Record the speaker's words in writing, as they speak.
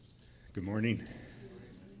Good morning.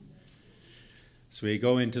 So we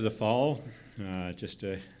go into the fall, just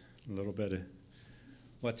a little bit of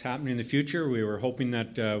what's happening in the future. We were hoping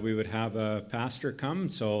that we would have a pastor come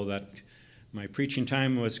so that my preaching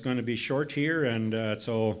time was going to be short here. And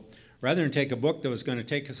so rather than take a book that was going to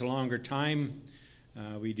take us a longer time,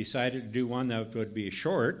 we decided to do one that would be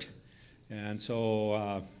short. And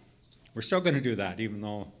so we're still going to do that, even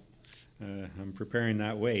though I'm preparing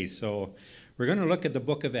that way. So we're going to look at the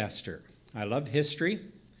book of Esther. I love history,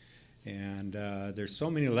 and there's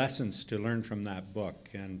so many lessons to learn from that book.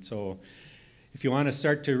 And so if you want to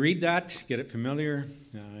start to read that, get it familiar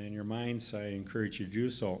in your minds, I encourage you to do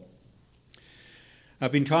so.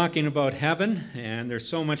 I've been talking about heaven, and there's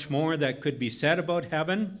so much more that could be said about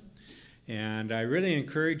heaven. And I really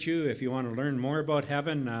encourage you, if you want to learn more about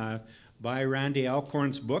heaven, buy Randy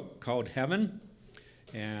Alcorn's book called Heaven.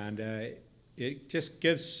 And it just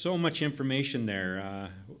gives so much information there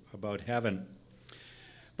about heaven.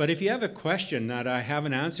 But if you have a question that I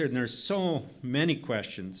haven't answered, and there's so many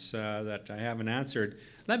questions that I haven't answered,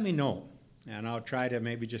 let me know. And I'll try to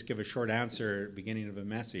maybe just give a short answer at the beginning of a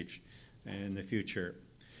message in the future.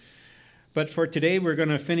 But for today, we're going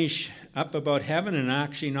to finish up about heaven, and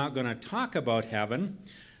actually not going to talk about heaven,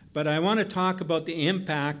 but I want to talk about the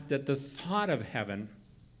impact that the thought of heaven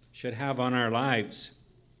should have on our lives.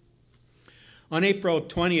 On April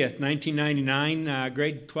 20th, 1999,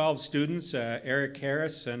 grade 12 students, Eric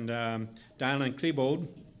Harris and Dylan Klebold,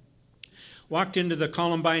 walked into the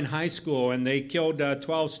Columbine High School, and they killed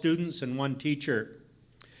 12 students and one teacher.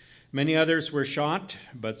 Many others were shot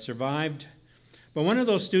but survived. But one of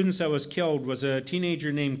those students that was killed was a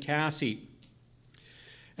teenager named Cassie.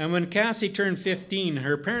 And when Cassie turned 15,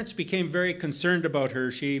 her parents became very concerned about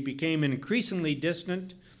her. She became increasingly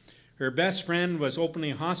distant. Her best friend was openly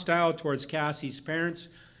hostile towards Cassie's parents,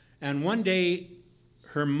 and one day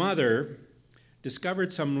her mother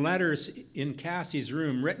discovered some letters in Cassie's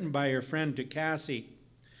room written by her friend to Cassie.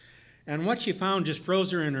 And what she found just froze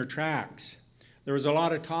her in her tracks. There was a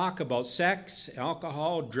lot of talk about sex,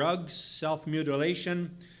 alcohol, drugs,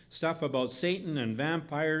 self-mutilation, stuff about Satan and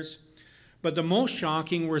vampires. But the most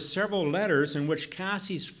shocking were several letters in which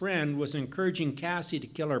Cassie's friend was encouraging Cassie to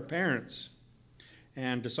kill her parents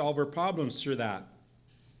and to solve her problems through that.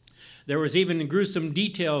 There was even gruesome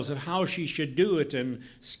details of how she should do it and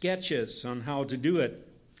sketches on how to do it.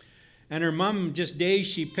 And her mom, just dazed,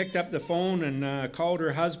 she picked up the phone and called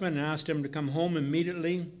her husband and asked him to come home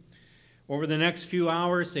immediately. Over the next few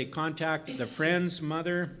hours, they contacted the friend's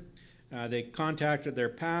mother. They contacted their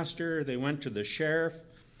pastor. They went to the sheriff.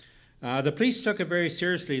 The police took it very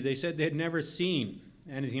seriously. They said they'd never seen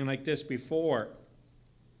anything like this before.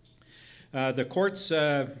 The courts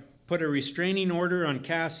put a restraining order on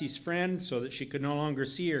Cassie's friend so that she could no longer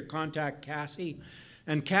see or contact Cassie.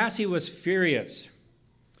 And Cassie was furious.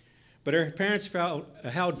 But her parents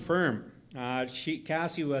held firm.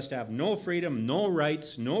 Cassie was to have no freedom, no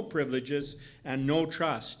rights, no privileges, and no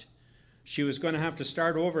trust. She was going to have to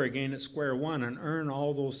start over again at square one and earn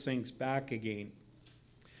all those things back again.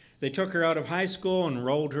 They took her out of high school and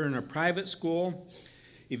enrolled her in a private school.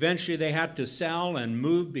 Eventually, they had to sell and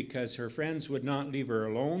move because her friends would not leave her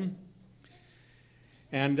alone.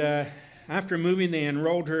 And after moving, they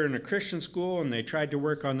enrolled her in a Christian school, and they tried to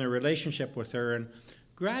work on their relationship with her. And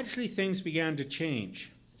gradually, things began to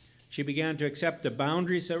change. She began to accept the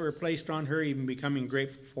boundaries that were placed on her, even becoming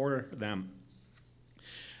grateful for them.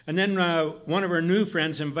 And then one of her new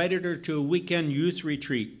friends invited her to a weekend youth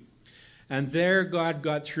retreat. And there God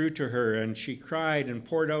got through to her, and she cried and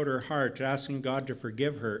poured out her heart, asking God to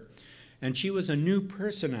forgive her. And she was a new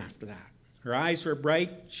person after that. Her eyes were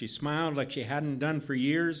bright. She smiled like she hadn't done for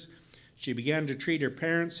years. She began to treat her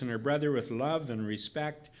parents and her brother with love and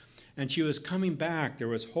respect. And she was coming back. There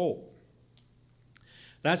was hope.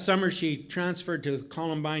 That summer, she transferred to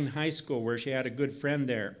Columbine High School, where she had a good friend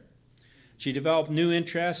there. She developed new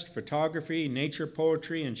interests: photography, nature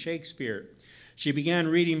poetry, and Shakespeare. She began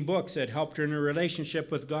reading books that helped her in her relationship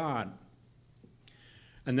with God.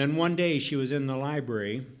 And then one day she was in the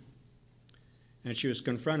library, and she was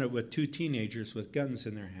confronted with two teenagers with guns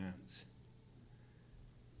in their hands.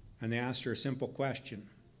 And they asked her a simple question: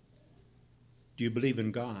 "Do you believe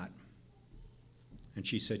in God?" And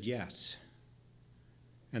she said yes.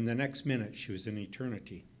 And the next minute she was in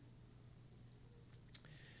eternity.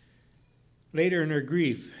 Later in her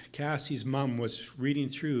grief, Cassie's mom was reading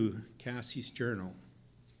through Cassie's journal.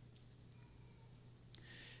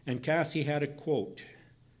 And Cassie had a quote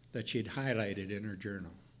that she had highlighted in her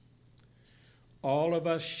journal. "All of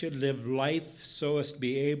us should live life so as to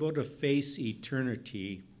be able to face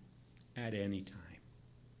eternity at any time."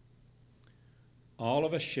 all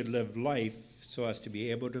of us should live life so as to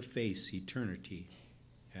be able to face eternity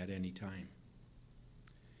at any time.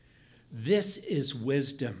 This is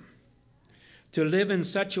wisdom. To live in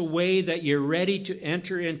such a way that you're ready to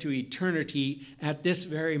enter into eternity at this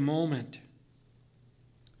very moment.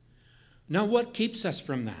 Now, what keeps us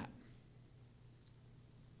from that?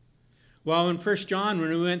 Well, in 1 John,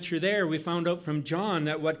 when we went through there, we found out from John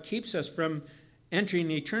that what keeps us from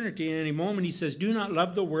entering eternity in any moment, he says, do not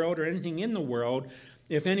love the world or anything in the world.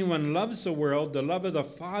 If anyone loves the world, the love of the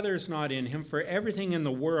Father is not in him. For everything in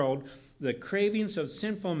the world, the cravings of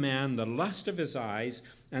sinful man, the lust of his eyes,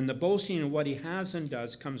 and the boasting of what he has and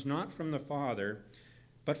does comes not from the Father,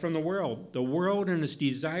 but from the world. The world and its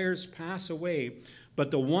desires pass away,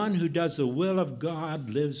 but the one who does the will of God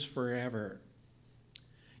lives forever.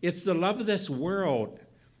 It's the love of this world.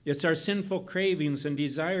 It's our sinful cravings and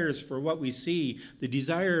desires for what we see, the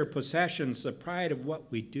desire of possessions, the pride of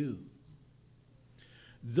what we do.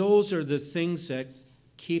 Those are the things that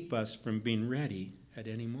keep us from being ready at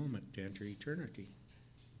any moment to enter eternity.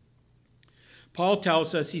 Paul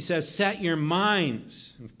tells us, he says, set your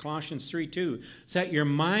minds, in Colossians 3:2, set your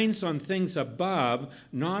minds on things above,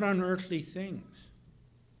 not on earthly things.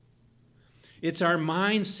 It's our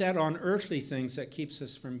mind set on earthly things that keeps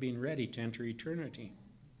us from being ready to enter eternity.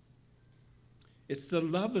 It's the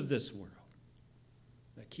love of this world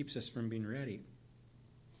that keeps us from being ready.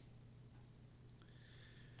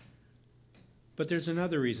 But there's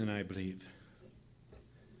another reason, I believe.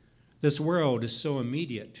 This world is so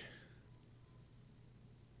immediate,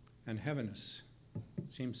 and heaven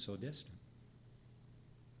seems so distant.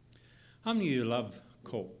 How many of you love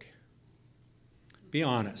Coke? Be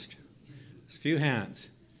honest. There's a few hands.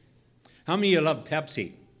 How many of you love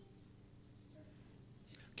Pepsi?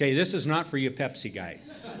 Okay, this is not for you Pepsi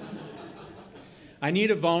guys. I need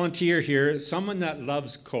a volunteer here, someone that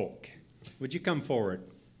loves Coke. Would you come forward?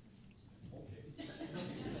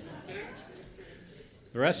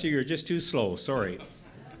 The rest of you are just too slow, sorry.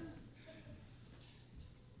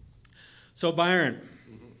 So Byron,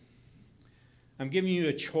 I'm giving you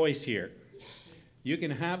a choice here. You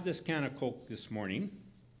can have this can of Coke this morning,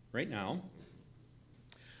 right now,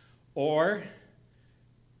 or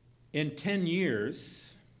in 10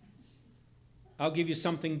 years, I'll give you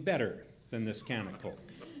something better than this can of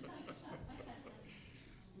Coke.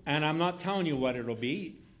 And I'm not telling you what it'll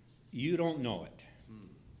be. You don't know it.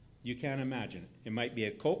 You can't imagine it. It might be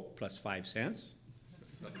a Coke plus 5 cents.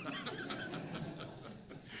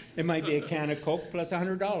 It might be a can of Coke plus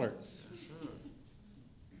 $100.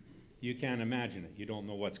 You can't imagine it. You don't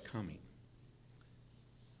know what's coming.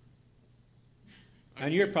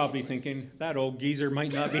 And you're probably thinking, that old geezer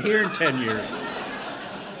might not be here in 10 years.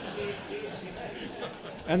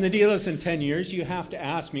 And the deal is, in 10 years, you have to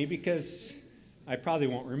ask me because I probably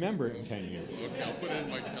won't remember it in 10 years. Okay, I'll put it in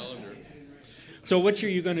my calendar. So which are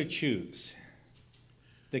you going to choose?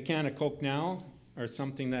 The can of Coke now, or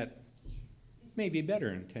something that may be better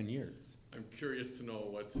in 10 years? I'm curious to know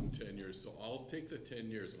what's in 10 years, so I'll take the 10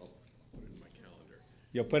 years and I'll put it in my calendar.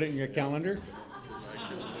 You'll put it in your calendar? Because I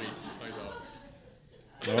can't wait to find out.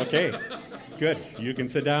 Okay, good. You can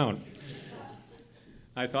sit down.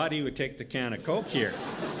 I thought he would take the can of Coke here.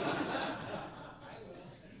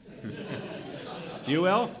 You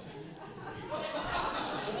will?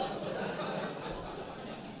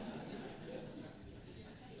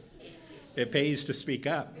 It pays to speak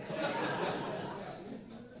up.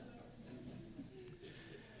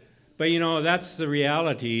 But you know, that's the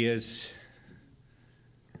reality, is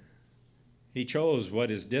he chose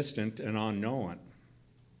what is distant and unknown.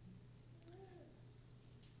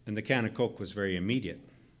 And the can of Coke was very immediate.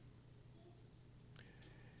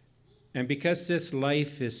 And because this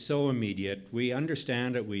life is so immediate, we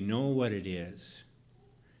understand it, we know what it is.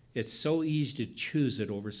 It's so easy to choose it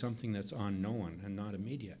over something that's unknown and not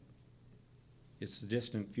immediate. It's the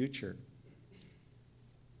distant future.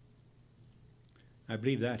 I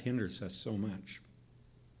believe that hinders us so much.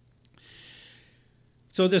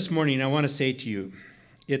 So this morning I want to say to you,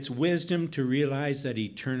 it's wisdom to realize that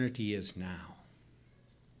eternity is now.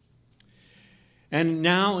 And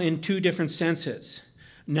now in two different senses.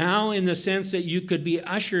 Now in the sense that you could be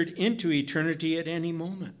ushered into eternity at any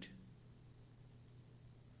moment.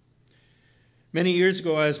 Many years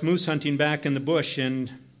ago I was moose hunting back in the bush,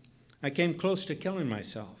 and I came close to killing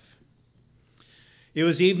myself. It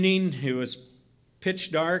was evening, it was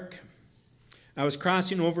pitch dark. I was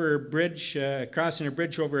crossing a bridge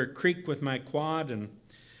over a creek with my quad, and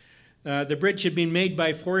the bridge had been made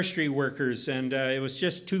by forestry workers, and it was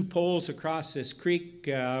just 2 poles across this creek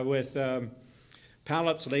with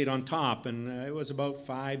pallets laid on top, and it was about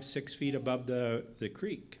 5-6 feet above the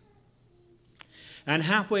creek. And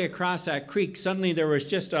halfway across that creek, suddenly there was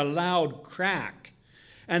just a loud crack.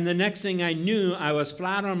 And the next thing I knew, I was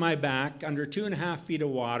flat on my back under 2.5 feet of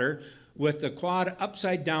water with the quad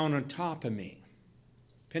upside down on top of me,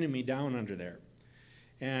 pinning me down under there.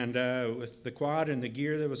 And with the quad and the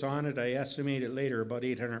gear that was on it, I estimated later about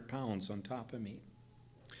 800 pounds on top of me.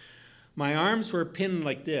 My arms were pinned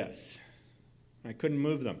like this. I couldn't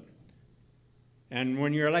move them. And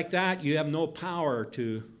when you're like that, you have no power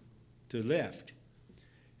to lift.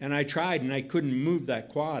 And I tried, and I couldn't move that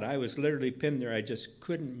quad. I was literally pinned there. I just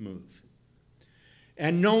couldn't move.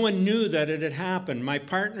 And no one knew that it had happened. My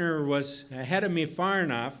partner was ahead of me far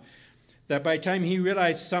enough that by the time he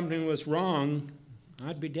realized something was wrong,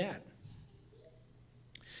 I'd be dead.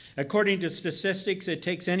 According to statistics, it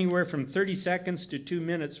takes anywhere from 30 seconds to 2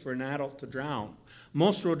 minutes for an adult to drown.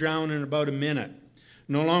 Most will drown in about a minute,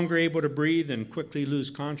 no longer able to breathe and quickly lose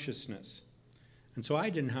consciousness. And so I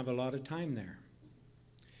didn't have a lot of time there.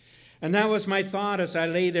 And that was my thought as I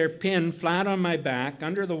lay there pinned flat on my back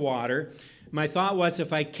under the water. My thought was,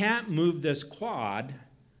 if I can't move this quad,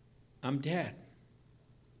 I'm dead.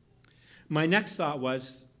 My next thought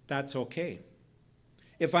was, that's okay.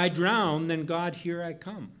 If I drown, then God, here I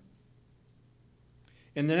come.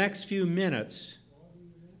 In the next few minutes,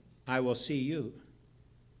 I will see you.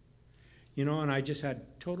 You know, and I just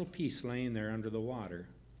had total peace laying there under the water,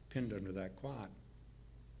 pinned under that quad.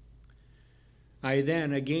 I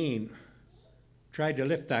then again tried to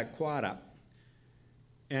lift that quad up.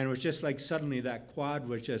 And it was just like suddenly that quad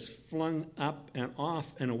was just flung up and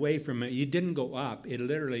off and away from it. It didn't go up. It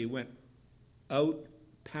literally went out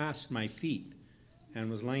past my feet and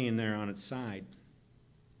was laying there on its side.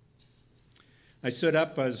 I stood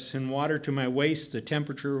up, I was in water to my waist. The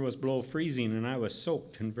temperature was below freezing, and I was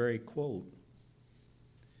soaked and very cold.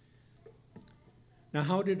 Now,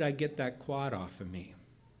 how did I get that quad off of me?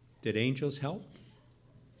 Did angels help?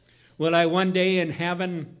 Will I one day in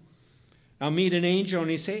heaven, I'll meet an angel and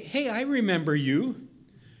he say, hey, I remember you.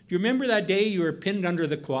 Do you remember that day you were pinned under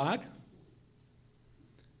the quad?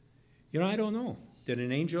 You know, I don't know. Did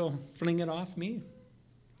an angel fling it off me?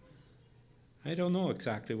 I don't know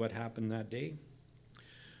exactly what happened that day.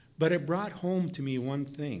 But it brought home to me one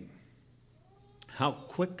thing. How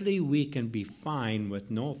quickly we can be fine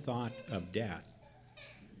with no thought of death.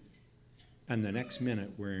 And the next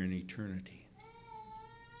minute we're in eternity.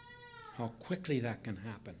 How quickly that can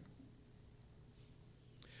happen.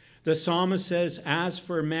 The psalmist says, as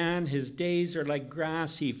for man, his days are like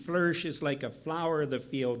grass. He flourishes like a flower of the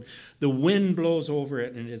field. The wind blows over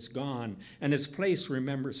it and it's gone, and his place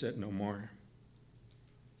remembers it no more.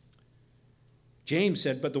 James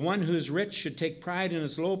said, but the one who is rich should take pride in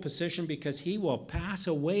his low position because he will pass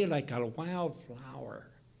away like a wild flower.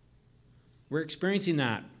 We're experiencing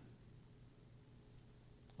that.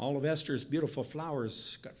 All of Esther's beautiful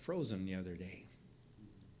flowers got frozen the other day.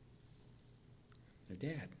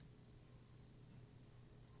 They're dead.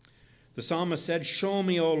 The psalmist said, show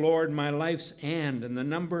me, O Lord, my life's end and the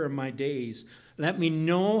number of my days. Let me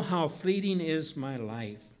know how fleeting is my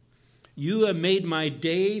life. You have made my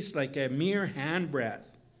days like a mere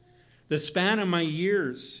handbreadth. The span of my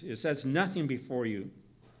years is as nothing before you.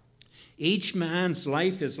 Each man's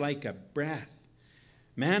life is like a breath.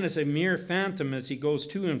 Man is a mere phantom as he goes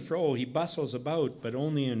to and fro. He bustles about, but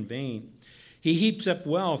only in vain. He heaps up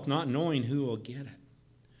wealth, not knowing who will get it.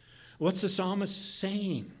 What's the psalmist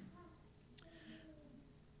saying?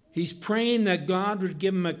 He's praying that God would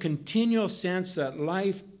give him a continual sense that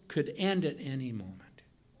life could end at any moment.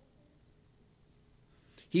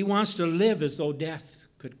 He wants to live as though death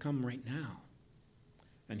could come right now,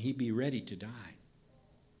 and he'd be ready to die.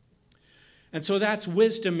 And so that's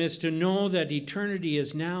wisdom, is to know that eternity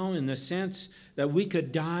is now, in the sense that we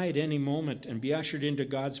could die at any moment and be ushered into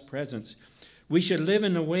God's presence. We should live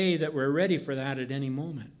in a way that we're ready for that at any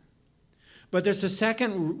moment. But there's a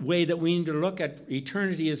second way that we need to look at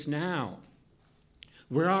eternity is now.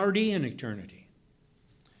 We're already in eternity.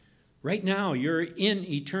 Right now, you're in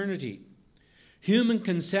eternity. Human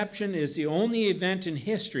conception is the only event in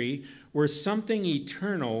history where something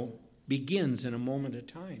eternal begins in a moment of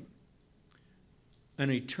time. An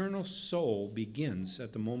eternal soul begins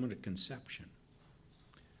at the moment of conception.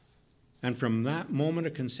 And from that moment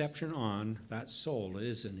of conception on, that soul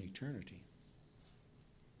is in eternity.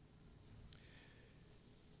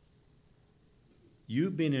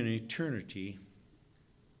 You've been in eternity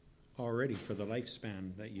already for the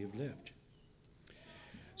lifespan that you've lived.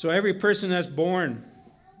 So every person that's born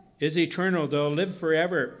is eternal. They'll live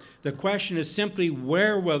forever. The question is simply,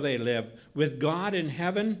 where will they live? With God in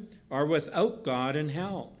heaven or without God in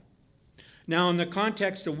hell? Now, in the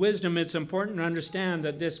context of wisdom, it's important to understand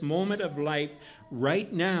that this moment of life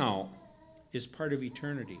right now is part of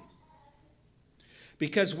eternity.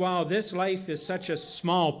 Because while this life is such a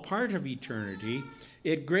small part of eternity,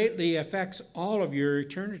 it greatly affects all of your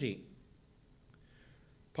eternity.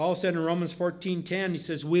 Paul said in Romans 14:10, he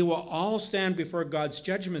says, "We will all stand before God's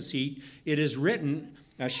judgment seat. It is written,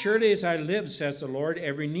 as surely as I live, says the Lord,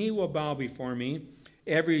 every knee will bow before me,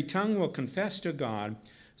 every tongue will confess to God.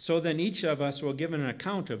 So then each of us will give an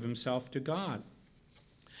account of himself to God."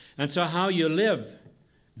 And so how you live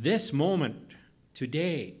this moment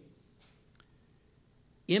today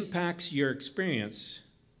impacts your experience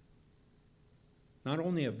not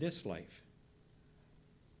only of this life,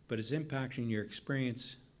 but is impacting your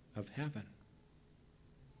experience of heaven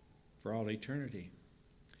for all eternity.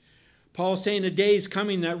 Paul's saying a day is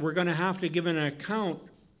coming that we're going to have to give an account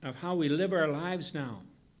of how we live our lives now.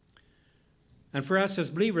 And for us as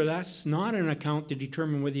believers, that's not an account to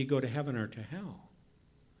determine whether you go to heaven or to hell.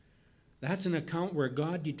 That's an account where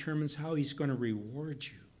God determines how he's going to reward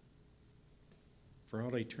you for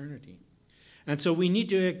all eternity. And so we need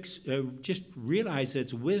to just realize that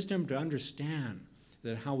it's wisdom to understand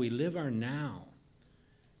that how we live our now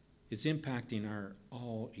is impacting our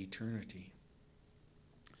all eternity.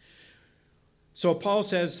 So Paul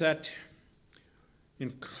says that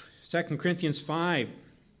in 2 Corinthians 5,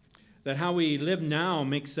 that how we live now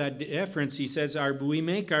makes that difference. He says we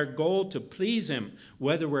make our goal to please him,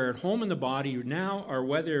 whether we're at home in the body now or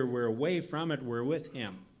whether we're away from it, we're with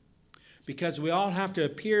him. Because we all have to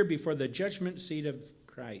appear before the judgment seat of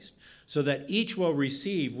Christ, so that each will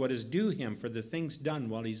receive what is due him for the things done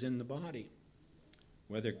while he's in the body,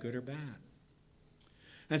 whether good or bad.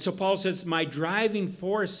 And so Paul says, my driving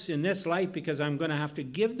force in this life, because I'm going to have to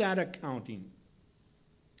give that accounting,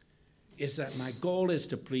 is that my goal is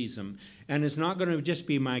to please him. And it's not going to just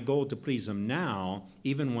be my goal to please him now.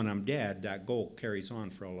 Even when I'm dead, that goal carries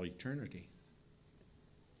on for all eternity.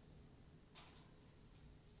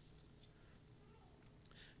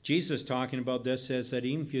 Jesus, talking about this, says that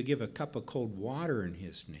even if you give a cup of cold water in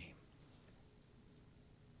his name,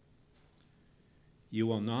 you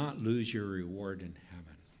will not lose your reward in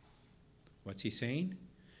heaven. What's he saying?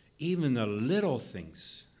 Even the little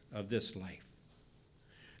things of this life,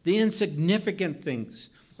 the insignificant things,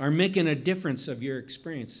 are making a difference of your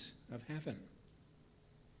experience of heaven.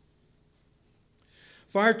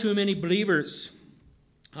 Far too many believers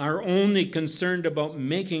are only concerned about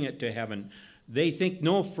making it to heaven. They think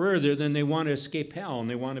no further than they want to escape hell and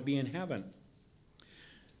they want to be in heaven.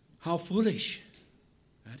 How foolish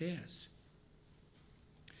that is.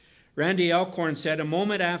 Randy Alcorn said, a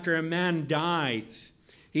moment after a man dies,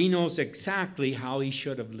 he knows exactly how he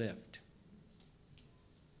should have lived.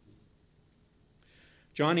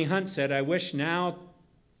 Johnny Hunt said, I wish now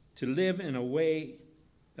to live in a way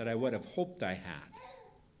that I would have hoped I had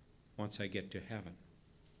once I get to heaven.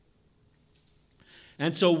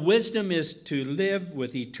 And so wisdom is to live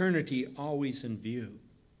with eternity always in view.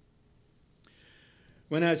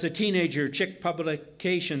 When I was a teenager, Chick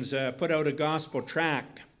Publications put out a gospel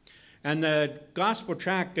tract. And the gospel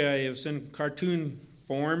tract is in cartoon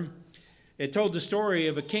form. It told the story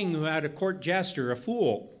of a king who had a court jester, a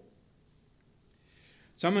fool.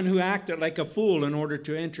 Someone who acted like a fool in order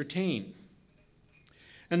to entertain.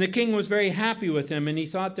 And the king was very happy with him, and he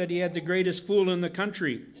thought that he had the greatest fool in the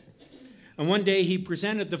country. And one day he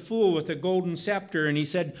presented the fool with a golden scepter, and he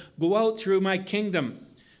said, go out through my kingdom.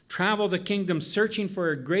 Travel the kingdom searching for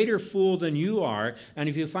a greater fool than you are. And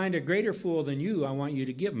if you find a greater fool than you, I want you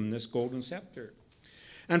to give him this golden scepter.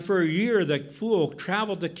 And for a year, the fool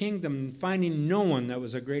traveled the kingdom, finding no one that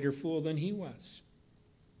was a greater fool than he was.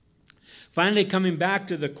 Finally, coming back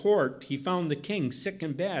to the court, he found the king sick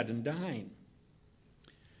in bed and dying.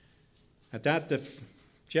 At that, the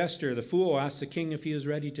jester, the fool, asked the king if he was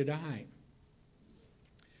ready to die.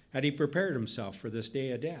 Had he prepared himself for this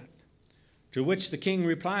day of death? To which the king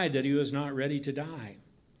replied that he was not ready to die.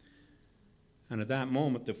 And at that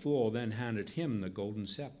moment, the fool then handed him the golden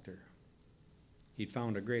scepter. He'd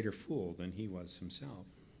found a greater fool than he was himself.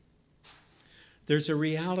 There's a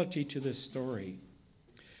reality to this story.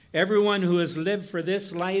 Everyone who has lived for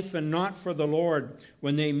this life and not for the Lord,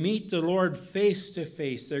 when they meet the Lord face to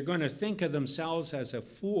face, they're going to think of themselves as a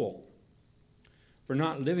fool for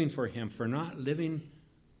not living for him, for not living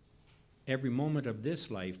every moment of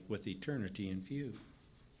this life with eternity in view.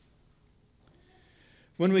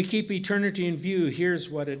 When we keep eternity in view, here's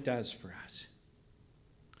what it does for us.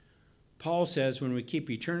 Paul says when we keep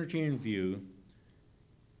eternity in view,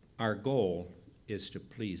 our goal is to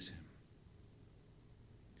please him.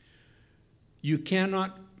 You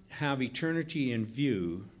cannot have eternity in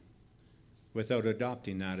view without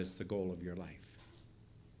adopting that as the goal of your life.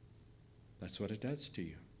 That's what it does to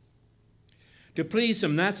you. To please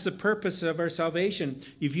him, that's the purpose of our salvation.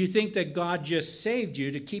 If you think that God just saved you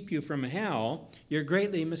to keep you from hell, you're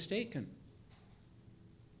greatly mistaken.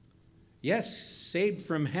 Yes, saved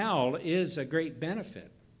from hell is a great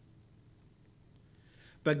benefit.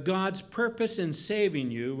 But God's purpose in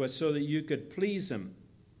saving you was so that you could please him.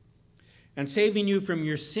 And saving you from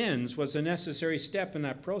your sins was a necessary step in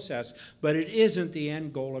that process, but it isn't the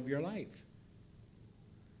end goal of your life.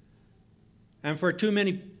 And for too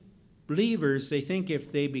many believers, they think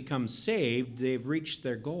if they become saved, they've reached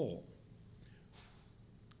their goal.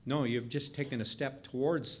 No, you've just taken a step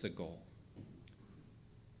towards the goal.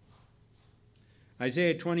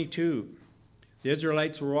 Isaiah 22, the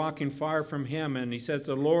Israelites were walking far from him, and he says,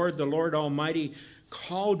 the Lord Almighty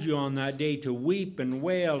called you on that day to weep and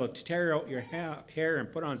wail, to tear out your hair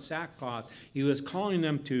and put on sackcloth. He was calling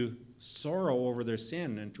them to sorrow over their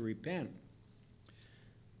sin and to repent.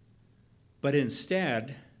 But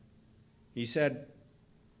instead, he said,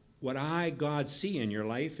 what I, God, see in your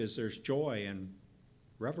life is there's joy and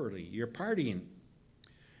revelry. You're partying,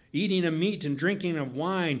 eating of meat and drinking of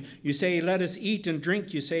wine. You say, let us eat and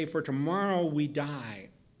drink, you say, for tomorrow we die.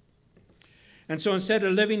 And so instead,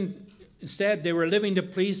 they were living to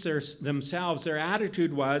please themselves. Their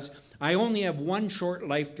attitude was, I only have one short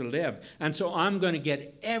life to live, and so I'm going to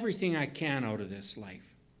get everything I can out of this life.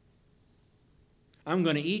 I'm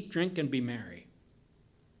going to eat, drink, and be merry.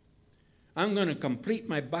 I'm going to complete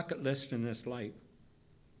my bucket list in this life.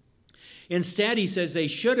 Instead, he says they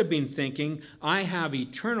should have been thinking, I have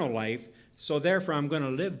eternal life, so therefore I'm going to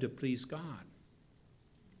live to please God.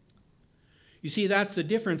 You see, that's the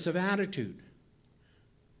difference of attitude.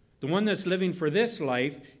 The one that's living for this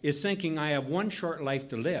life is thinking, I have one short life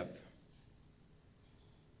to live.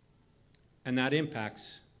 And that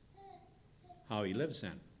impacts how he lives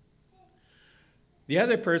then. The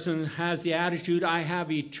other person has the attitude, I have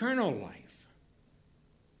eternal life.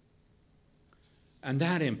 And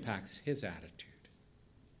that impacts his attitude.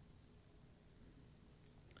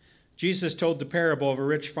 Jesus told the parable of a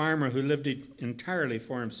rich farmer who lived entirely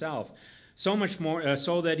for himself, so much more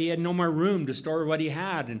so that he had no more room to store what he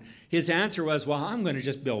had. And his answer was, well, I'm going to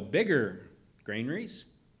just build bigger granaries.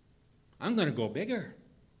 I'm going to go bigger.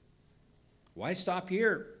 Why stop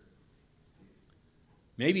here?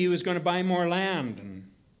 Maybe he was going to buy more land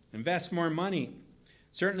and invest more money.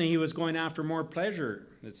 Certainly he was going after more pleasure,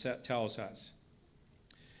 it tells us.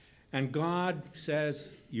 And God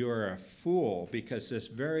says, you're a fool, because this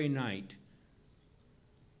very night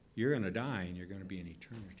you're going to die and you're going to be in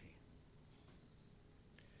eternity.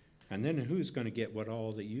 And then who's going to get what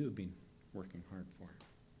all that you've been working hard for?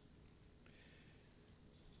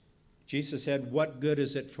 Jesus said, what good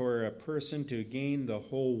is it for a person to gain the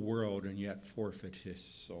whole world and yet forfeit his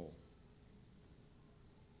soul?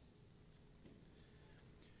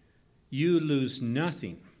 You lose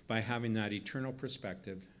nothing by having that eternal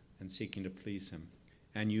perspective and seeking to please him.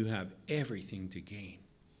 And you have everything to gain.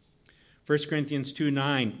 1 Corinthians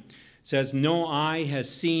 2:9 says, no eye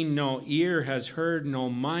has seen, no ear has heard, no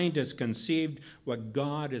mind has conceived what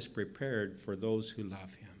God has prepared for those who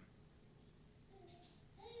love him.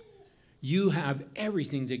 You have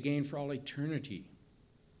everything to gain for all eternity.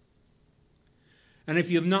 And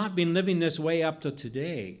if you've not been living this way up to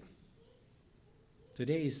today,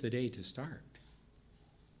 today is the day to start.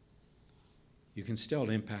 You can still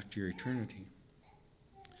impact your eternity.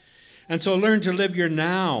 And so learn to live your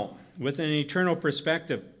now with an eternal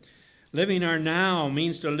perspective. Living our now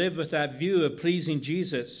means to live with that view of pleasing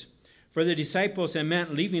Jesus. For the disciples, it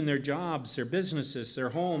meant leaving their jobs, their businesses, their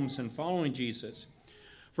homes, and following Jesus.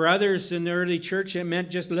 For others in the early church, it meant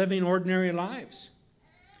just living ordinary lives.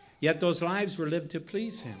 Yet those lives were lived to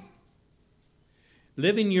please him.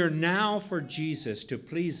 Living your now for Jesus to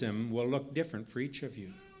please him will look different for each of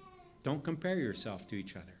you. Don't compare yourself to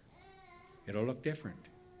each other. It'll look different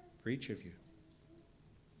for each of you.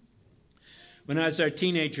 When I was a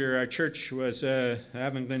teenager, our church was,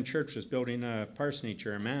 Avon Church was building a parsonage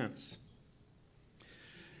or a manse.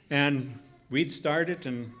 And we'd started,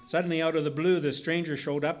 and suddenly out of the blue, this stranger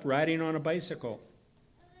showed up riding on a bicycle.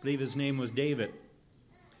 I believe his name was David.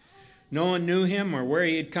 No one knew him or where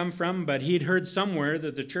he had come from, but he'd heard somewhere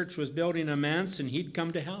that the church was building a manse, and he'd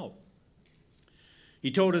come to help.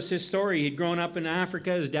 He told us his story. He'd grown up in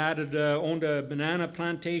Africa. His dad had owned a banana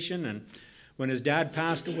plantation, and when his dad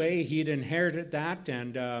passed away, he'd inherited that,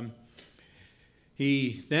 and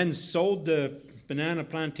he then sold the banana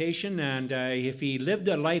plantation, and if he lived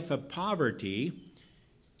a life of poverty,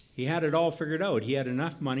 he had it all figured out. He had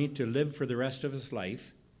enough money to live for the rest of his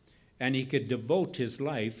life, and he could devote his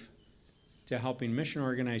life to helping mission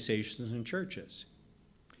organizations and churches.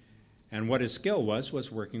 And what his skill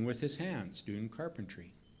was working with his hands, doing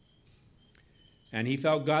carpentry. And he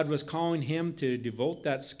felt God was calling him to devote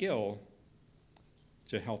that skill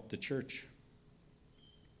to help the church.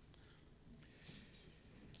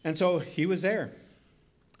 And so he was there.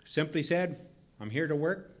 Simply said, I'm here to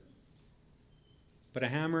work. Put a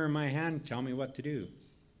hammer in my hand, tell me what to do.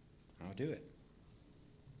 I'll do it.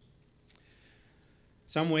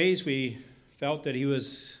 Some ways we felt that he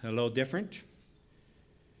was a little different.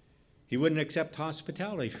 He wouldn't accept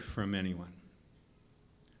hospitality from anyone.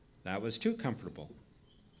 That was too comfortable.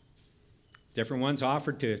 Different ones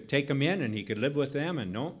offered to take him in and he could live with them,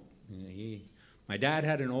 and no. My dad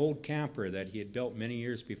had an old camper that he had built many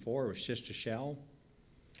years before. It was just a shell.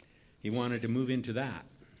 He wanted to move into that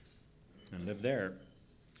and live there.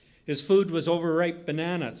 His food was overripe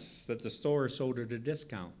bananas that the store sold at a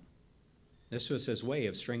discount. This was his way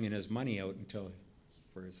of stringing his money out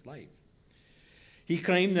for his life. He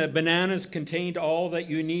claimed that bananas contained all that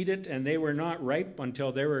you needed, and they were not ripe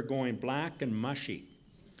until they were going black and mushy.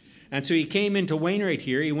 And so he came into Wainwright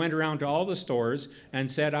here. He went around to all the stores and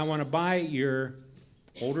said, I want to buy your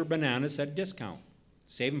older bananas at a discount.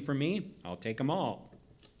 Save them for me. I'll take them all.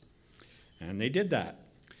 And they did that.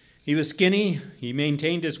 He was skinny. He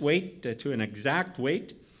maintained his weight to an exact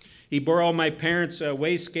weight. He borrowed my parents'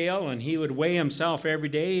 weigh scale, and he would weigh himself every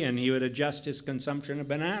day, and he would adjust his consumption of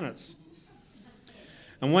bananas.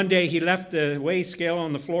 And one day he left the weigh scale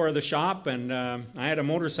on the floor of the shop, and I had a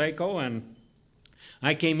motorcycle, and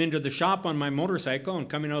I came into the shop on my motorcycle, and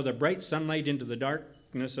coming out of the bright sunlight into the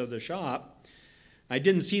darkness of the shop, I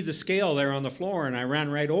didn't see the scale there on the floor, and I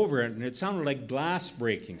ran right over it, and it sounded like glass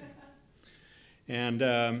breaking. And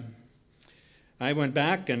I went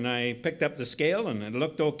back and I picked up the scale, and it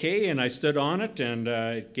looked okay, and I stood on it, and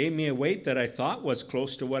it gave me a weight that I thought was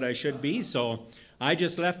close to what I should be, so I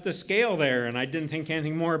just left the scale there, and I didn't think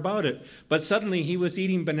anything more about it. But suddenly he was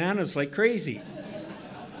eating bananas like crazy.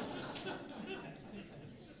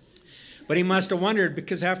 But he must have wondered,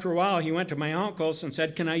 because after a while he went to my uncle's and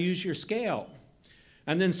said, can I use your scale?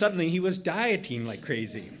 And then suddenly he was dieting like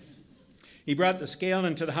crazy. He brought the scale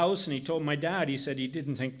into the house, and he told my dad, he said he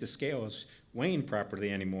didn't think the scale was weighing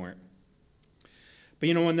properly anymore.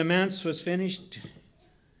 But when the manse was finished,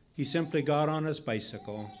 he simply got on his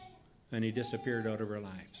bicycle and he disappeared out of our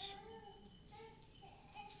lives.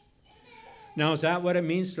 Now, is that what it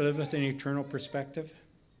means to live with an eternal perspective?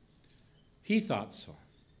 He thought so.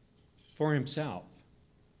 For himself.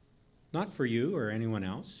 Not for you or anyone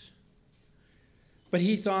else. But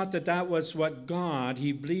he thought that that was what God,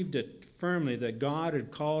 he believed it firmly, that God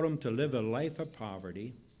had called him to live a life of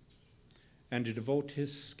poverty and to devote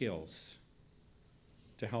his skills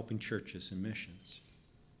to helping churches and missions.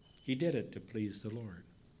 He did it to please the Lord.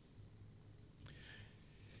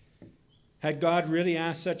 Had God really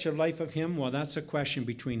asked such a life of him? Well, that's a question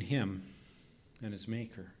between him and his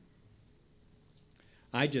Maker.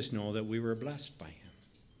 I just know that we were blessed by him.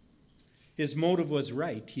 His motive was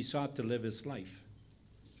right. He sought to live his life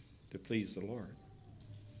to please the Lord.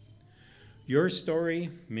 Your story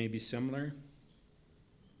may be similar.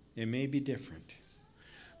 It may be different.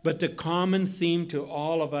 But the common theme to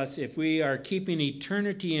all of us, if we are keeping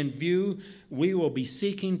eternity in view, we will be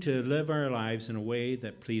seeking to live our lives in a way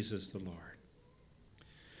that pleases the Lord.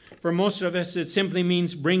 For most of us, it simply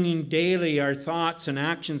means bringing daily our thoughts and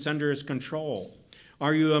actions under his control.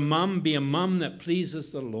 Are you a mom? Be a mom that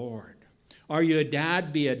pleases the Lord. Are you a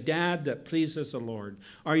dad? Be a dad that pleases the Lord.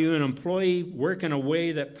 Are you an employee? Work in a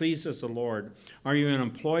way that pleases the Lord. Are you an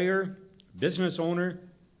employer, business owner?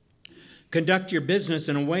 Conduct your business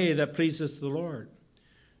in a way that pleases the Lord.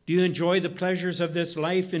 Do you enjoy the pleasures of this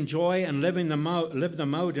life? Enjoy and live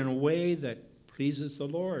them out in a way that pleases the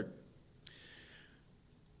Lord.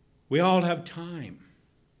 We all have time.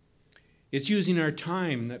 It's using our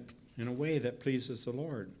time in a way that pleases the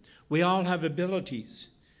Lord. We all have abilities.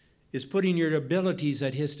 It's putting your abilities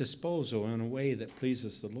at his disposal in a way that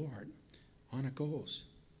pleases the Lord. On it goes.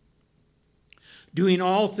 Doing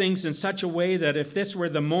all things in such a way that if this were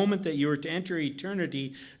the moment that you were to enter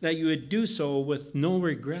eternity, that you would do so with no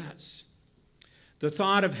regrets. The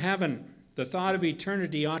thought of heaven, the thought of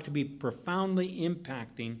eternity ought to be profoundly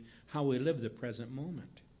impacting how we live the present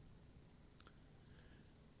moment.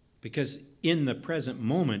 Because in the present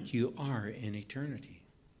moment, you are in eternity.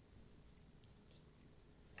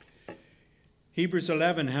 Hebrews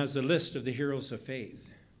 11 has a list of the heroes of faith.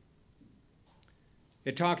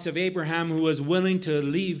 It talks of Abraham, who was willing to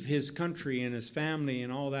leave his country and his family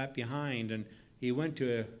and all that behind, and he went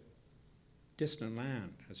to a distant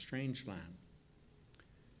land, a strange land.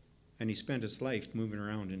 And he spent his life moving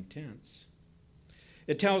around in tents.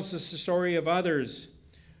 It tells us the story of others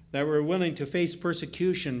that were willing to face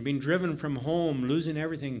persecution, being driven from home, losing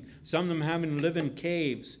everything, some of them having to live in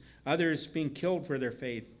caves, others being killed for their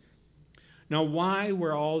faith. Now, why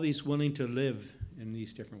were all these willing to live in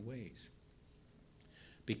these different ways?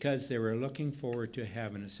 Because they were looking forward to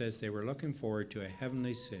heaven. It says they were looking forward to a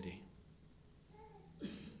heavenly city.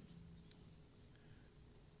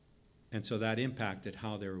 And so that impacted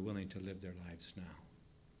how they were willing to live their lives now.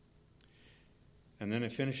 And then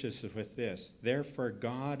it finishes with this: therefore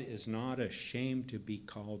God is not ashamed to be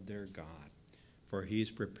called their God, for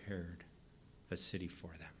he's prepared a city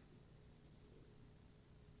for them.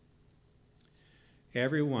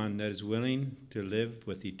 Everyone that is willing to live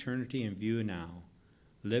with eternity in view now,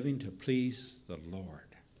 living to please the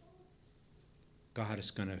Lord, God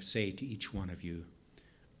is going to say to each one of you,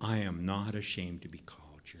 I am not ashamed to be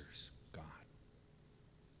called yours, God.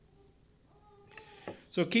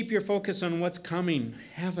 So keep your focus on what's coming,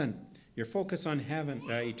 heaven. Your focus on heaven,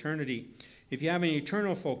 eternity. If you have an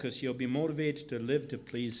eternal focus, you'll be motivated to live to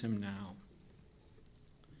please him now.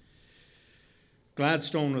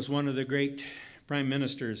 Gladstone was one of the great prime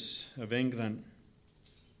ministers of England.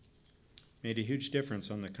 Made a huge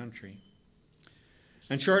difference on the country.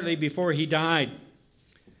 And shortly before he died,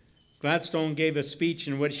 Gladstone gave a speech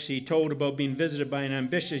in which he told about being visited by an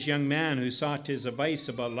ambitious young man who sought his advice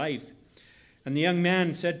about life. And the young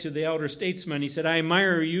man said to the elder statesman, he said, I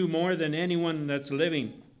admire you more than anyone that's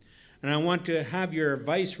living, and I want to have your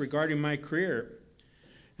advice regarding my career.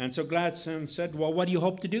 And so Gladstone said, well, what do you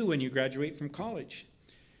hope to do when you graduate from college?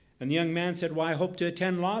 And the young man said, well, I hope to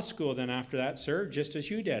attend law school then after that, sir, just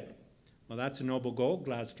as you did. Well, that's a noble goal,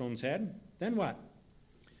 Gladstone said. Then what?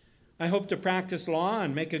 I hope to practice law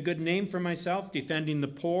and make a good name for myself, defending the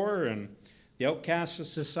poor and the outcasts of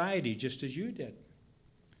society, just as you did.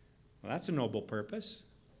 Well, that's a noble purpose.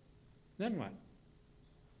 Then what?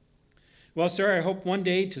 Well, sir, I hope one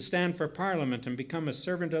day to stand for Parliament and become a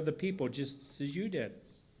servant of the people, just as you did.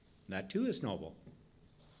 That too is noble.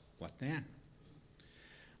 What then?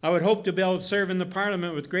 I would hope to be able to serve in the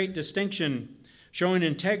Parliament with great distinction, showing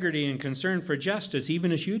integrity and concern for justice,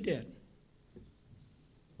 even as you did.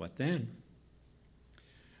 What then?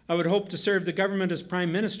 I would hope to serve the government as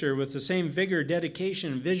Prime Minister with the same vigor,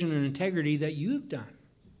 dedication, vision, and integrity that you've done.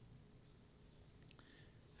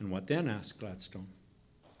 And what then? Asked Gladstone.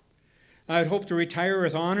 I would hope to retire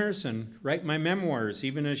with honors and write my memoirs,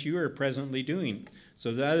 even as you are presently doing,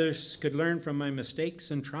 so that others could learn from my mistakes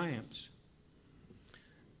and triumphs.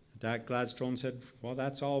 That Gladstone said, well,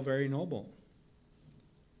 that's all very noble.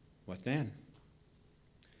 What then?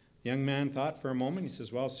 The young man thought for a moment. He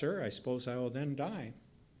says, well, sir, I suppose I will then die.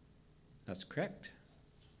 That's correct,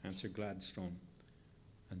 answered Gladstone.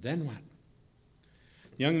 And then what?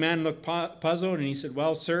 The young man looked puzzled and he said,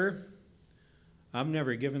 well, sir, I've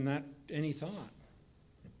never given that any thought.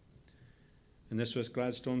 And this was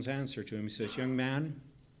Gladstone's answer to him. He says, young man,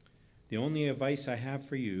 the only advice I have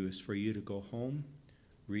for you is for you to go home,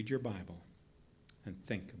 read your Bible, and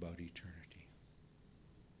think about eternity.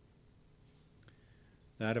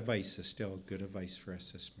 That advice is still good advice for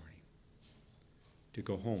us this morning. To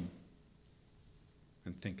go home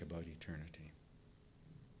and think about eternity.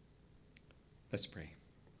 Let's pray.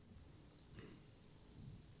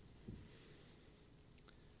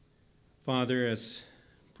 Father, as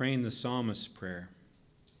praying the psalmist's prayer,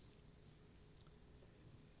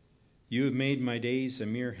 you have made my days a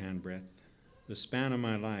mere handbreadth. The span of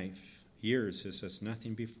my life, years, is as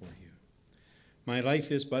nothing before you. My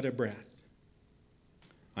life is but a breath.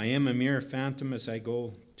 I am a mere phantom as I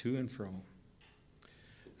go to and fro.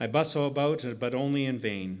 I bustle about, but only in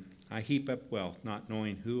vain. I heap up wealth, not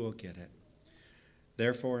knowing who will get it.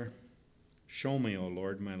 Therefore, show me, O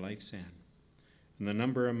Lord, my life's end, and the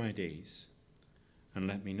number of my days, and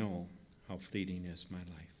let me know how fleeting is my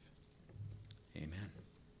life.